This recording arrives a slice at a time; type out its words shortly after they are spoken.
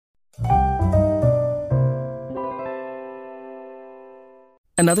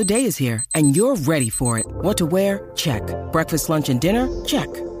Another day is here, and you're ready for it. What to wear? Check. Breakfast, lunch, and dinner?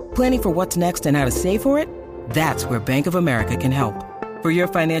 Check. Planning for what's next and how to save for it? That's where Bank of America can help. For your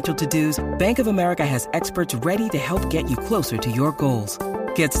financial to-dos, Bank of America has experts ready to help get you closer to your goals.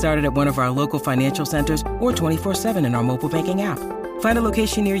 Get started at one of our local financial centers or 24/7 in our mobile banking app. Find a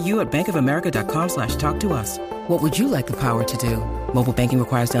location near you at bankofamerica.com/talktous. What would you like the power to do? Mobile banking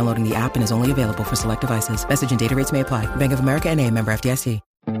requires downloading the app and is only available for select devices. Message and data rates may apply. Bank of America N.A., member FDIC.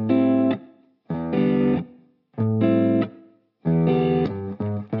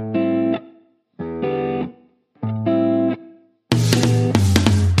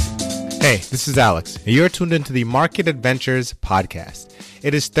 Hey, this is Alex, and you're tuned into the Market Adventures podcast.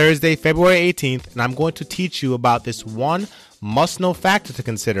 It is Thursday, February 18th, and I'm going to teach you about this one must-know factor to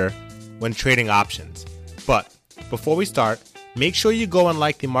consider when trading options. But before we start, make sure you go and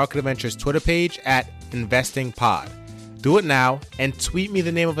like the Market Adventures Twitter page at InvestingPod. Do it now and tweet me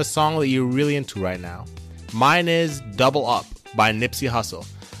the name of a song that you're really into right now. Mine is Double Up by Nipsey Hussle.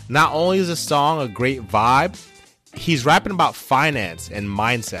 Not only is the song a great vibe, he's rapping about finance and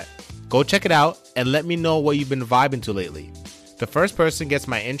mindset. Go check it out and let me know what you've been vibing to lately. The first person gets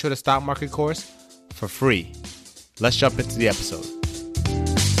my intro to stock market course for free. Let's jump into the episode.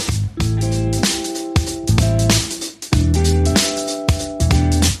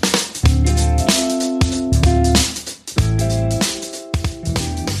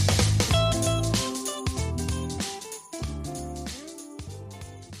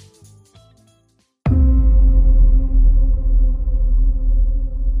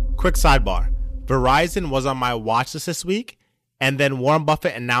 Quick sidebar. Verizon was on my watch list this week, and then Warren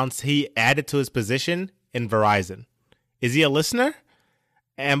Buffett announced he added to his position in Verizon. Is he a listener?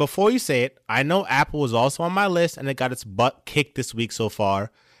 And before you say it, I know Apple was also on my list and it got its butt kicked this week so far.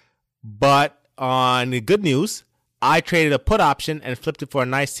 But on the good news, I traded a put option and flipped it for a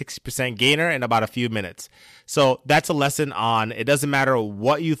nice 60% gainer in about a few minutes. So that's a lesson on it doesn't matter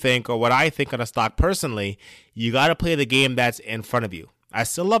what you think or what I think on a stock personally, you got to play the game that's in front of you. I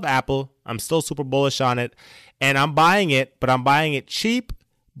still love Apple. I'm still super bullish on it. And I'm buying it, but I'm buying it cheap,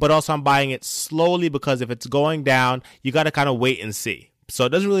 but also I'm buying it slowly because if it's going down, you got to kind of wait and see. So it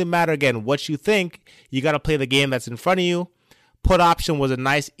doesn't really matter, again, what you think. You got to play the game that's in front of you. Put option was a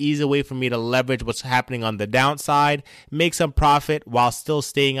nice, easy way for me to leverage what's happening on the downside, make some profit while still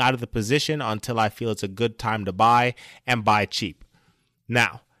staying out of the position until I feel it's a good time to buy and buy cheap.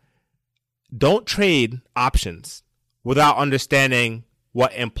 Now, don't trade options without understanding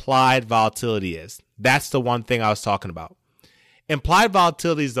what implied volatility is. That's the one thing I was talking about. Implied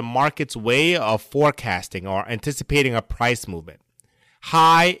volatility is the market's way of forecasting or anticipating a price movement.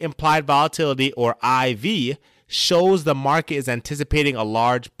 High implied volatility, or IV, shows the market is anticipating a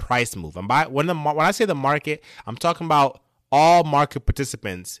large price move. And when I say the market, I'm talking about all market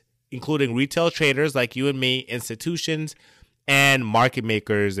participants, including retail traders like you and me, institutions, and market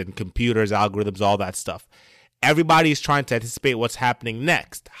makers and computers, algorithms, all that stuff. Everybody's trying to anticipate what's happening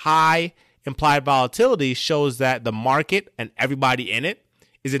next. High implied volatility shows that the market and everybody in it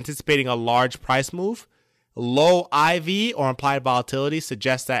is anticipating a large price move. Low IV, or implied volatility,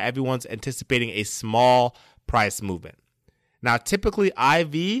 suggests that everyone's anticipating a small price movement. Now, typically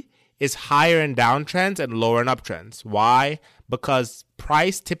IV is higher in downtrends and lower in uptrends. Why? Because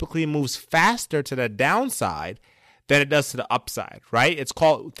price typically moves faster to the downside than it does to the upside, right?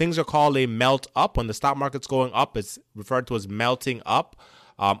 Things are called a melt up. When the stock market's going up, it's referred to as melting up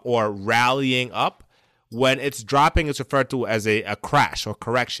or rallying up. When it's dropping, it's referred to as a crash or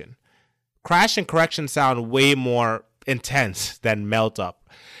correction. Crash and correction sound way more intense than melt up.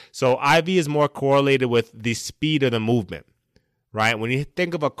 So IV is more correlated with the speed of the movement, right? When you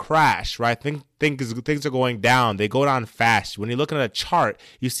think of a crash, right, think things are going down. They go down fast. When you're looking at a chart,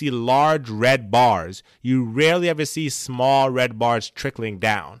 you see large red bars. You rarely ever see small red bars trickling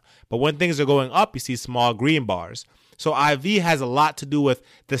down. But when things are going up, you see small green bars. So IV has a lot to do with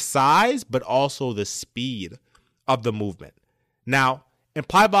the size, but also the speed of the movement. Now,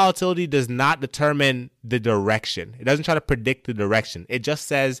 implied volatility does not determine the direction. It doesn't try to predict the direction. It just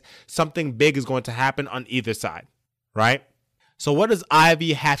says something big is going to happen on either side, right? So what does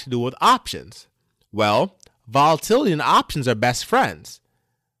IV have to do with options? Well, volatility and options are best friends,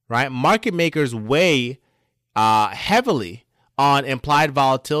 right? Market makers weigh heavily on implied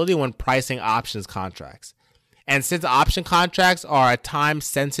volatility when pricing options contracts. And since option contracts are a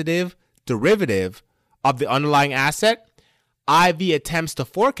time-sensitive derivative of the underlying asset, IV attempts to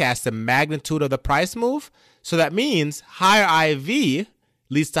forecast the magnitude of the price move. So that means higher IV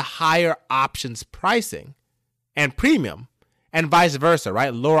leads to higher options pricing and premium, and vice versa,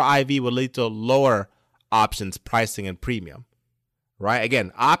 right? Lower IV will lead to lower options pricing and premium, right?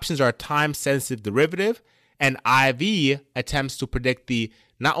 Again, options are a time-sensitive derivative, and IV attempts to predict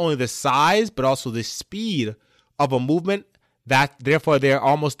not only the size, but also the speed of a movement, that therefore they're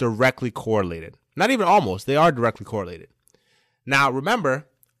almost directly correlated. Not even almost, they are directly correlated. Now, remember,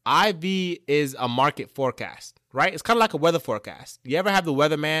 IV is a market forecast, right? It's kind of like a weather forecast. You ever have the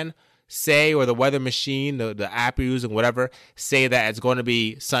weatherman say, or the weather machine, the app you're using, whatever, say that it's going to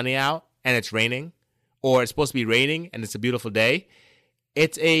be sunny out and it's raining, or it's supposed to be raining and it's a beautiful day?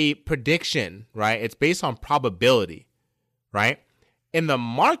 It's a prediction, right? It's based on probability, right? In the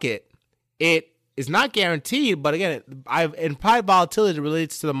market, it is not guaranteed, but again, implied volatility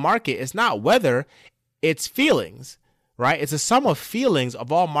relates to the market. It's not weather, it's feelings, right? It's a sum of feelings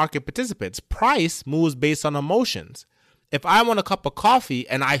of all market participants. Price moves based on emotions. If I want a cup of coffee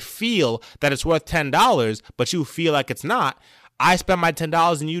and I feel that it's worth $10, but you feel like it's not, I spend my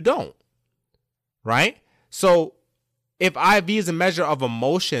 $10 and you don't, right? So if IV is a measure of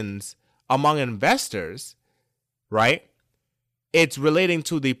emotions among investors, right, it's relating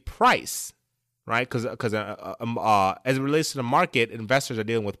to the price, right? Because as it relates to the market, investors are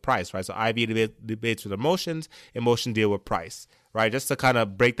dealing with price, right? So IV debates with emotions, emotion deal with price, right? Just to kind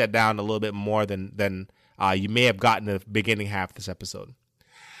of break that down a little bit more than you may have gotten in the beginning half of this episode.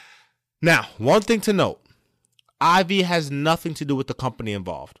 Now, one thing to note, IV has nothing to do with the company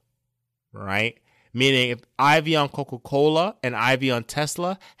involved, right? Meaning if IV on Coca-Cola and IV on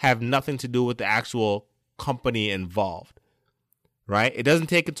Tesla have nothing to do with the actual company involved, right? It doesn't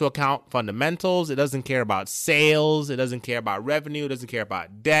take into account fundamentals. It doesn't care about sales. It doesn't care about revenue. It doesn't care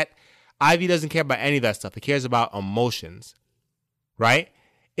about debt. IV doesn't care about any of that stuff. It cares about emotions, right?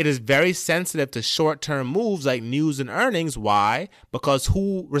 It is very sensitive to short-term moves like news and earnings. Why? Because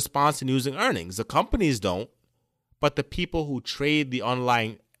who responds to news and earnings? The companies don't, but the people who trade the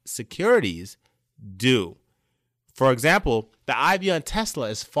underlying securities do. For example, the IV on Tesla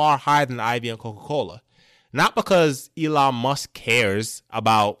is far higher than the IV on Coca-Cola. Not because Elon Musk cares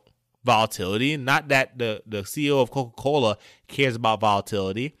about volatility, not that the CEO of Coca-Cola cares about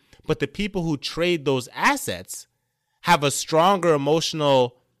volatility, but the people who trade those assets have a stronger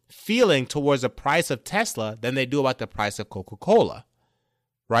emotional feeling towards the price of Tesla than they do about the price of Coca-Cola,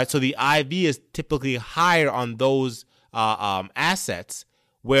 right? So the IV is typically higher on those assets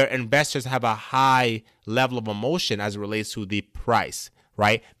where investors have a high level of emotion as it relates to the price,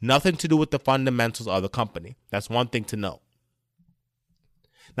 right? Nothing to do with the fundamentals of the company. That's one thing to know.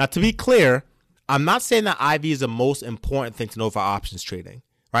 Now, to be clear, I'm not saying that IV is the most important thing to know for options trading,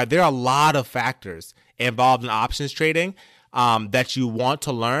 right? There are a lot of factors involved in options trading that you want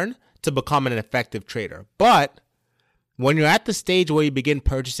to learn to become an effective trader. But when you're at the stage where you begin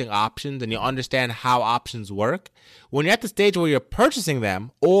purchasing options and you understand how options work, when you're at the stage where you're purchasing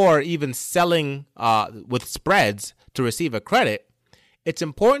them or even selling with spreads to receive a credit, it's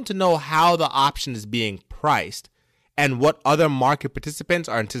important to know how the option is being priced and what other market participants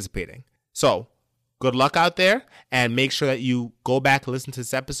are anticipating. So good luck out there, and make sure that you go back and listen to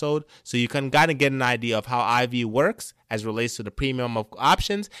this episode so you can kind of get an idea of how IV works as it relates to the premium of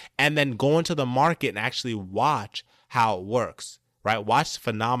options, and then go into the market and actually watch how it works, right? Watch the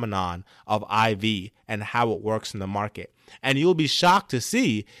phenomenon of IV and how it works in the market. And you'll be shocked to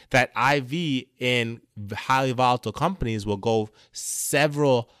see that IV in highly volatile companies will go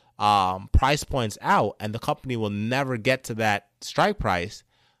several price points out, and the company will never get to that strike price.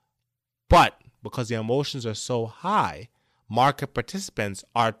 But because the emotions are so high, market participants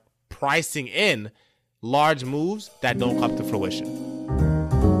are pricing in large moves that don't come to fruition.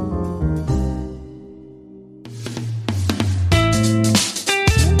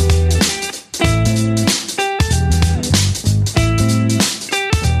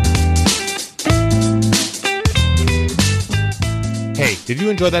 Hey, did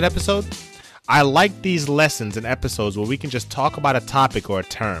you enjoy that episode? I like these lessons and episodes where we can just talk about a topic or a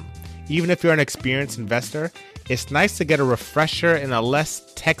term. Even if you're an experienced investor, it's nice to get a refresher in a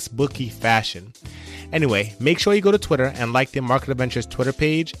less textbooky fashion. Anyway, make sure you go to Twitter and like the Market Adventures Twitter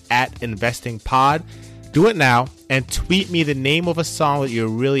page @InvestingPod. Do it now and tweet me the name of a song that you're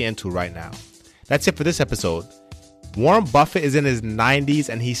really into right now. That's it for this episode. Warren Buffett is in his 90s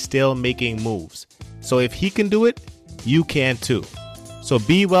and he's still making moves. So if he can do it, you can too. So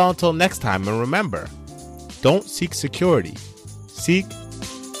be well until next time, and remember, don't seek security, seek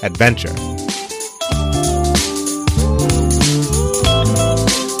adventure.